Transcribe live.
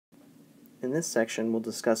In this section, we'll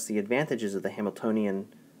discuss the advantages of the Hamiltonian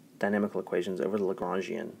dynamical equations over the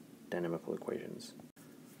Lagrangian dynamical equations.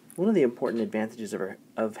 One of the important advantages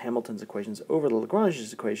of Hamilton's equations over the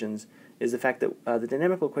Lagrange's equations is the fact that the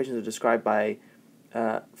dynamical equations are described by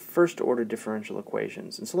first-order differential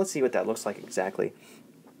equations. And so let's see what that looks like exactly.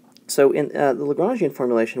 So in the Lagrangian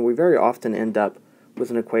formulation, we very often end up with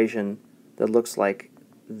an equation that looks like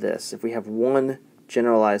this. If we have one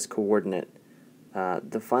generalized coordinate,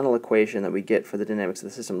 the final equation that we get for the dynamics of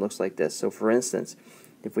the system looks like this. So for instance,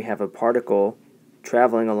 if we have a particle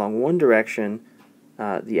traveling along one direction,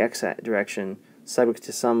 the x direction, subject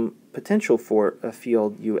to some potential for a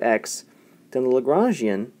field ux, then the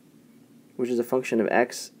Lagrangian, which is a function of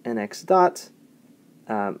x and x dot,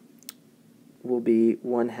 will be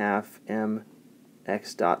 1/2 m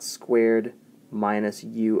x dot squared minus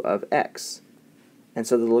u of x. And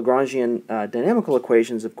so the Lagrangian dynamical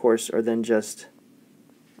equations, of course, are then just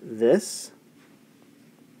this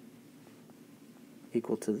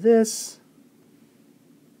equal to this.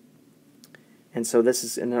 And so this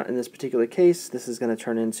is, in this particular case, this is going to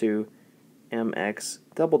turn into mx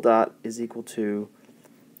double dot is equal to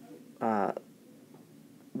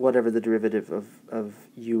whatever the derivative of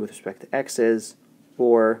u with respect to x is,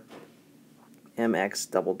 or mx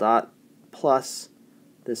double dot plus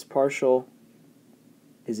this partial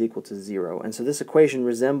is equal to 0. And so this equation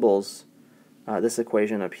resembles this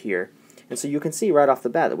equation up here. And so you can see right off the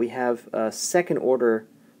bat that we have a second-order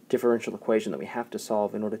differential equation that we have to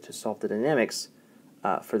solve in order to solve the dynamics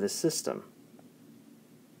for this system.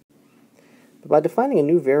 But by defining a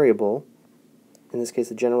new variable, in this case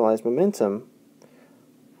the generalized momentum,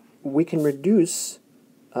 we can reduce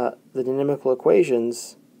the dynamical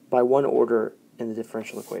equations by one order in the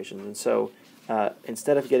differential equations. And so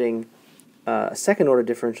instead of getting a second-order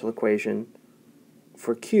differential equation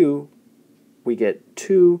for Q, we get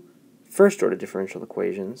two first-order differential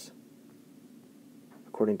equations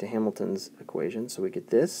according to Hamilton's equation. So we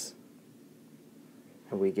get this,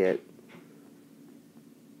 and we get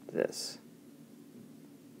this.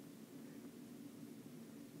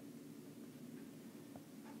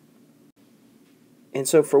 And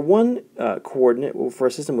so for one coordinate, well, for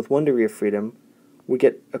a system with one degree of freedom, we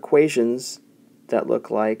get equations that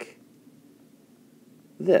look like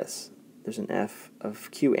this. There's an f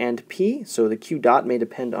of q and p, so the q dot may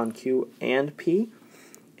depend on q and p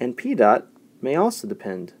dot may also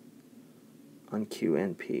depend on q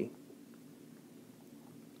and p.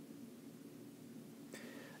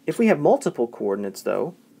 If we have multiple coordinates,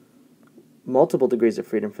 though, multiple degrees of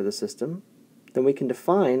freedom for the system, then we can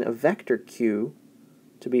define a vector q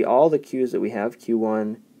to be all the q's that we have,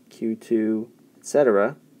 q1, q2,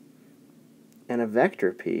 etc., and a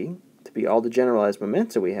vector p to be all the generalized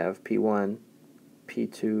momenta we have, p1,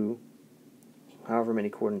 p2, however many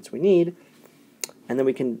coordinates we need. And then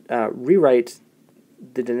we can rewrite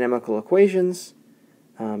the dynamical equations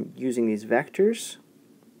using these vectors.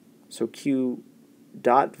 So q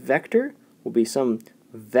dot vector will be some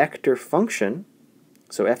vector function.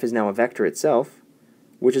 So f is now a vector itself,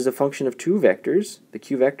 which is a function of two vectors, the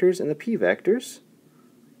q vectors and the p vectors.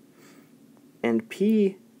 And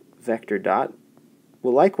p vector dot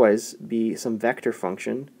will likewise be some vector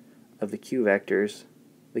function of the q vectors,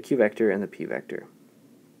 the q vector and the p vector.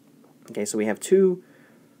 Okay, so we have two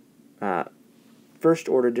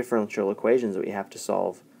first-order differential equations that we have to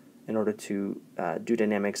solve in order to do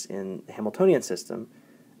dynamics in the Hamiltonian system,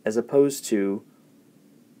 as opposed to,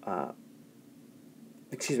 so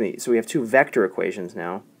we have two vector equations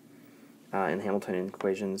now in the Hamiltonian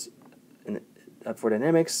equations for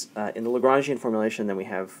dynamics. In the Lagrangian formulation, then we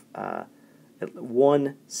have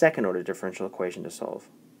one second-order differential equation to solve.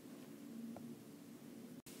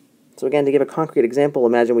 So again, to give a concrete example,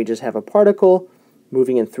 imagine we just have a particle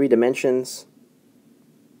moving in 3 dimensions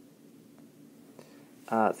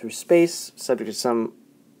through space, subject to some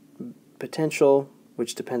potential,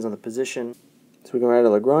 which depends on the position. So we can write a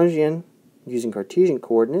Lagrangian using Cartesian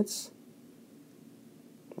coordinates,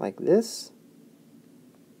 like this.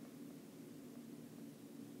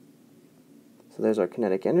 So there's our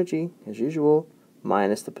kinetic energy, as usual,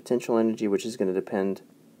 minus the potential energy, which is going to depend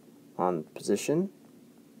on position.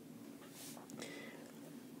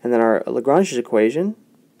 And then our Lagrange's equation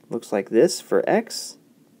looks like this for x.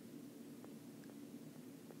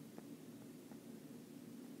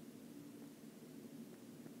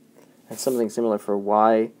 And something similar for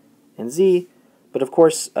y and z. But of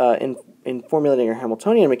course, in formulating our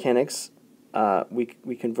Hamiltonian mechanics,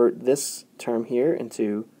 we convert this term here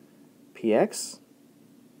into px.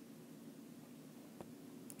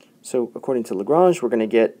 So according to Lagrange, we're going to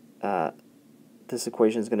get this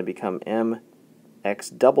equation is going to become m x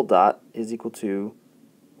double dot is equal to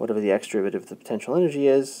whatever the x derivative of the potential energy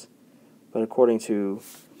is, but according to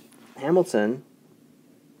Hamilton,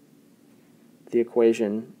 the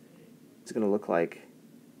equation is going to look like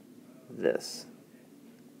this.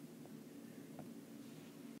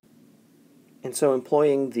 And so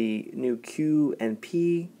employing the new q and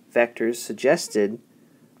p vectors suggested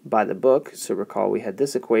by the book, so recall we had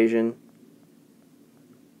this equation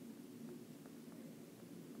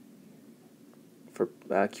for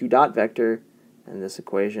q dot vector and this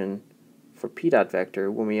equation for p dot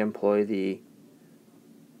vector. When we employ the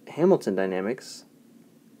Hamilton dynamics,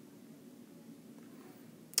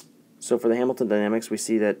 so for the Hamilton dynamics we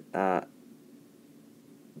see that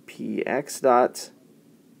px dot,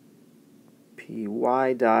 py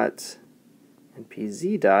dot, and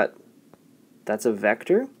pz dot, that's a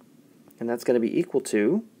vector, and that's going to be equal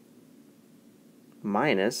to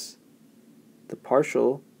minus the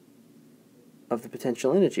partial of the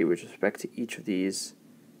potential energy with respect to each of these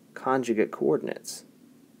conjugate coordinates.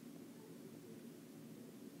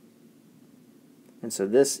 And so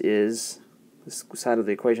this is, this side of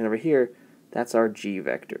the equation over here, that's our g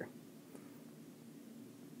vector.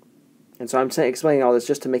 And so I'm explaining all this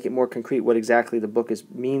just to make it more concrete what exactly the book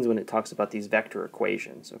means when it talks about these vector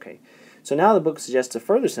equations. Okay, so now the book suggests a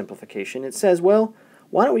further simplification. It says, well,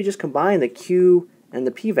 why don't we just combine the q and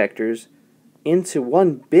the p vectors into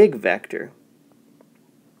one big vector?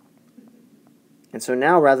 And so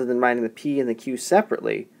now rather than writing the p and the q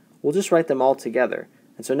separately, we'll just write them all together.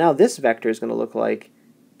 And so now this vector is going to look like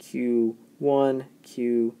q1,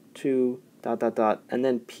 q2, dot, dot, dot, and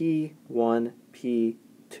then p1,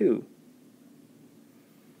 p2.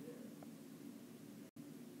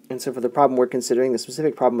 And so for the problem we're considering, the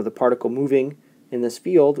specific problem of the particle moving in this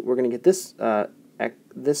field, we're going to get this,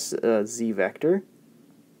 z vector.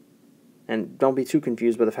 And don't be too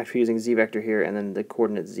confused by the fact we're using z vector here and then the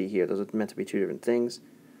coordinate z here. Those are meant to be two different things.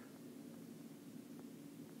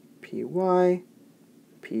 Py,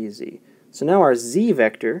 pz. So now our z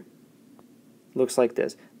vector looks like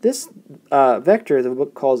this. This vector the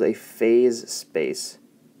book calls a phase space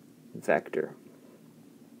vector.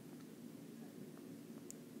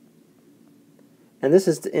 And this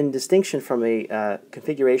is in distinction from a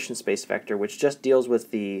configuration space vector, which just deals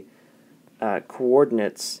with the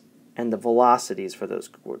coordinates and the velocities for those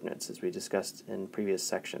coordinates, as we discussed in previous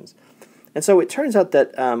sections. And so it turns out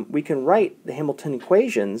that we can write the Hamilton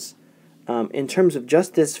equations in terms of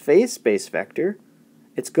just this phase space vector.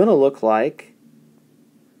 It's going to look like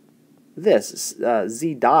this.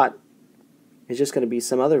 Z dot is just going to be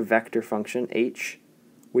some other vector function, h,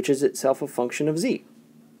 which is itself a function of z.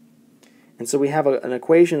 And so we have an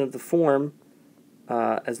equation of the form,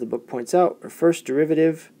 as the book points out, our first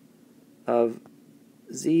derivative of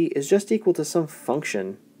z is just equal to some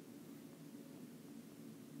function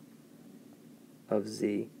of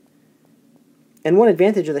z. And one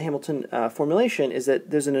advantage of the Hamilton formulation is that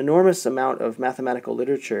there's an enormous amount of mathematical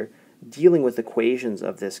literature dealing with equations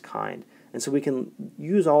of this kind. And so we can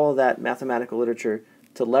use all of that mathematical literature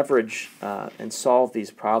to leverage and solve these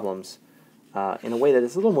problems in a way that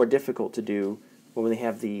is a little more difficult to do when we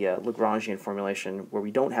have the Lagrangian formulation, where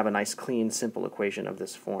we don't have a nice, clean, simple equation of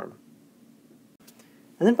this form.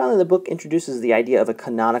 And then finally, the book introduces the idea of a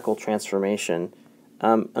canonical transformation.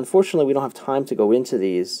 Unfortunately, we don't have time to go into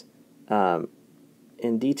these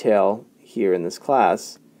in detail here in this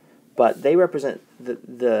class, but they represent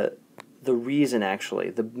the reason, actually,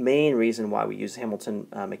 the main reason why we use Hamilton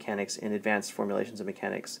mechanics in advanced formulations of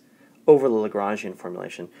mechanics over the Lagrangian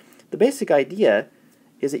formulation. The basic idea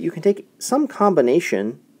is that you can take some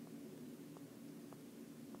combination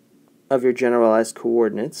of your generalized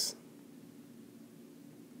coordinates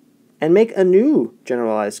and make a new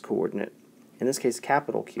generalized coordinate, in this case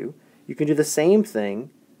capital Q. You can do the same thing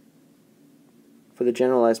for the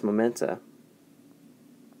generalized momenta.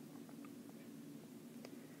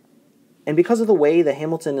 And because of the way the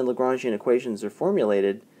Hamilton and Lagrangian equations are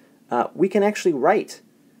formulated, we can actually write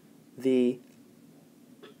the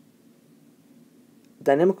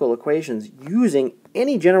dynamical equations using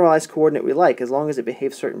any generalized coordinate we like, as long as it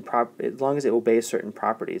behaves as long as it obeys certain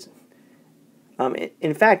properties.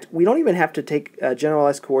 In fact, we don't even have to take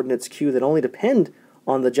generalized coordinates q that only depend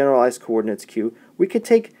on the generalized coordinates q. We could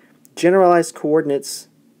take generalized coordinates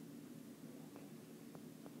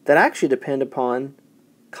that actually depend upon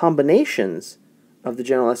combinations of the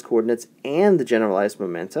generalized coordinates and the generalized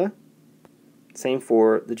momenta. Same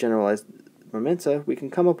for the generalized momenta. We can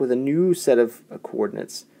come up with a new set of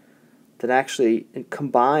coordinates that actually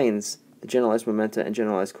combines the generalized momenta and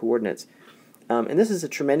generalized coordinates. And this is a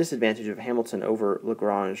tremendous advantage of Hamilton over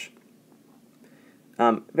Lagrange.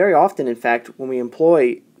 Very often, in fact, when we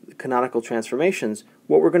employ canonical transformations,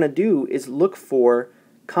 what we're going to do is look for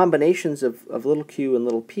combinations of little q and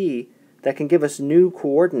little p that can give us new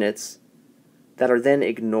coordinates that are then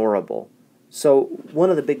ignorable. So one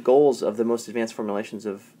of the big goals of the most advanced formulations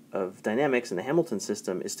of dynamics in the Hamilton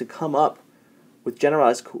system is to come up with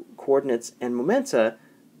generalized coordinates and momenta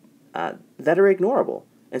that are ignorable.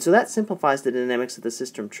 And so that simplifies the dynamics of the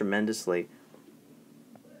system tremendously.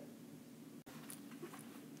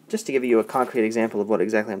 Just to give you a concrete example of what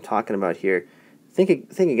exactly I'm talking about here, think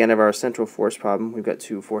again of our central force problem. We've got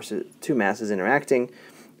two masses interacting.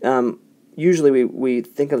 Usually we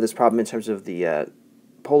think of this problem in terms of the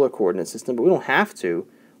polar coordinate system, but we don't have to.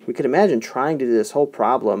 We could imagine trying to do this whole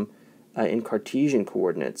problem in Cartesian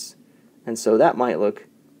coordinates. And so that might look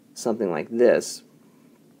something like this.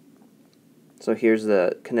 So here's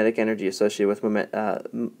the kinetic energy associated with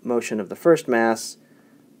motion of the first mass,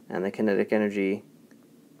 and the kinetic energy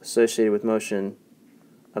associated with motion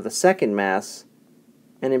of the second mass.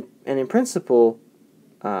 And in principle,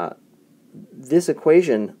 this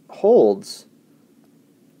equation holds.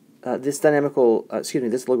 This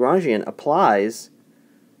Lagrangian applies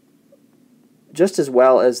just as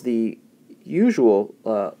well as the usual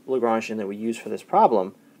Lagrangian that we use for this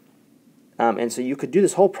problem. And so you could do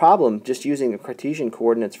this whole problem just using the Cartesian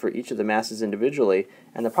coordinates for each of the masses individually,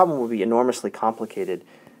 and the problem would be enormously complicated.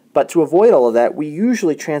 But to avoid all of that, we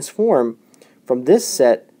usually transform from this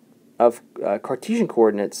set of Cartesian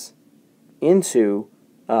coordinates into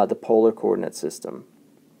the polar coordinate system.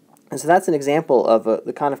 And so that's an example of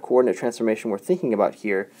the kind of coordinate transformation we're thinking about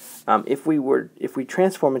here. If we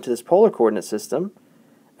transform into this polar coordinate system,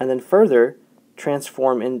 and then further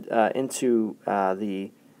transform into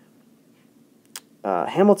the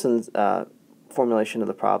Hamilton's formulation of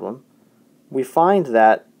the problem, we find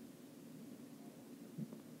that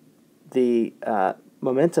the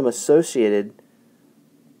momentum associated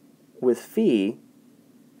with phi,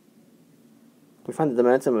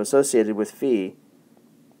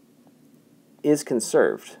 is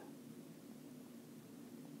conserved.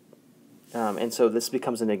 And so this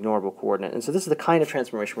becomes an ignorable coordinate. And so this is the kind of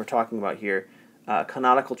transformation we're talking about here,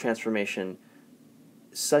 canonical transformation,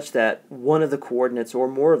 such that one of the coordinates or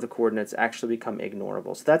more of the coordinates actually become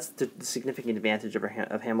ignorable. So that's the significant advantage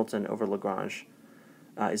of Hamilton over Lagrange,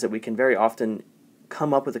 is that we can very often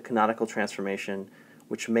come up with a canonical transformation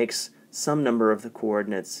which makes some number of the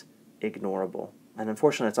coordinates ignorable. And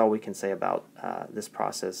unfortunately, that's all we can say about this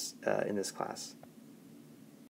process in this class.